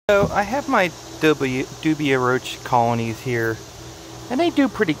So I have my dubia roach colonies here, and they do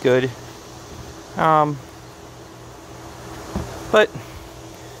pretty good. But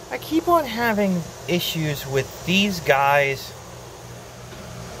I keep on having issues with these guys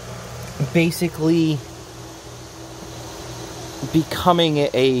basically becoming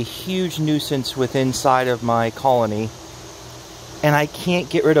a huge nuisance within inside of my colony, and I can't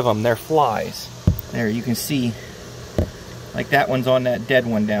get rid of them. They're flies. There, you can see, like that one's on that dead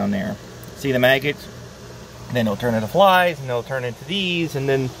one down there. See the maggots? Then they'll turn into flies, and they'll turn into these, and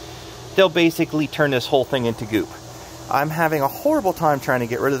then they'll basically turn this whole thing into goop. I'm having a horrible time trying to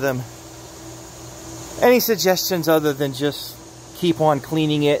get rid of them. Any suggestions other than just keep on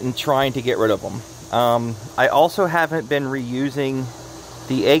cleaning it and trying to get rid of them? I also haven't been reusing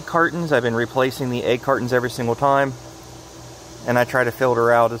the egg cartons. I've been replacing the egg cartons every single time. And I try to filter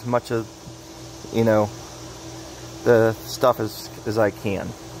out as much of, you know, the stuff as I can.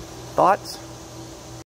 Thoughts?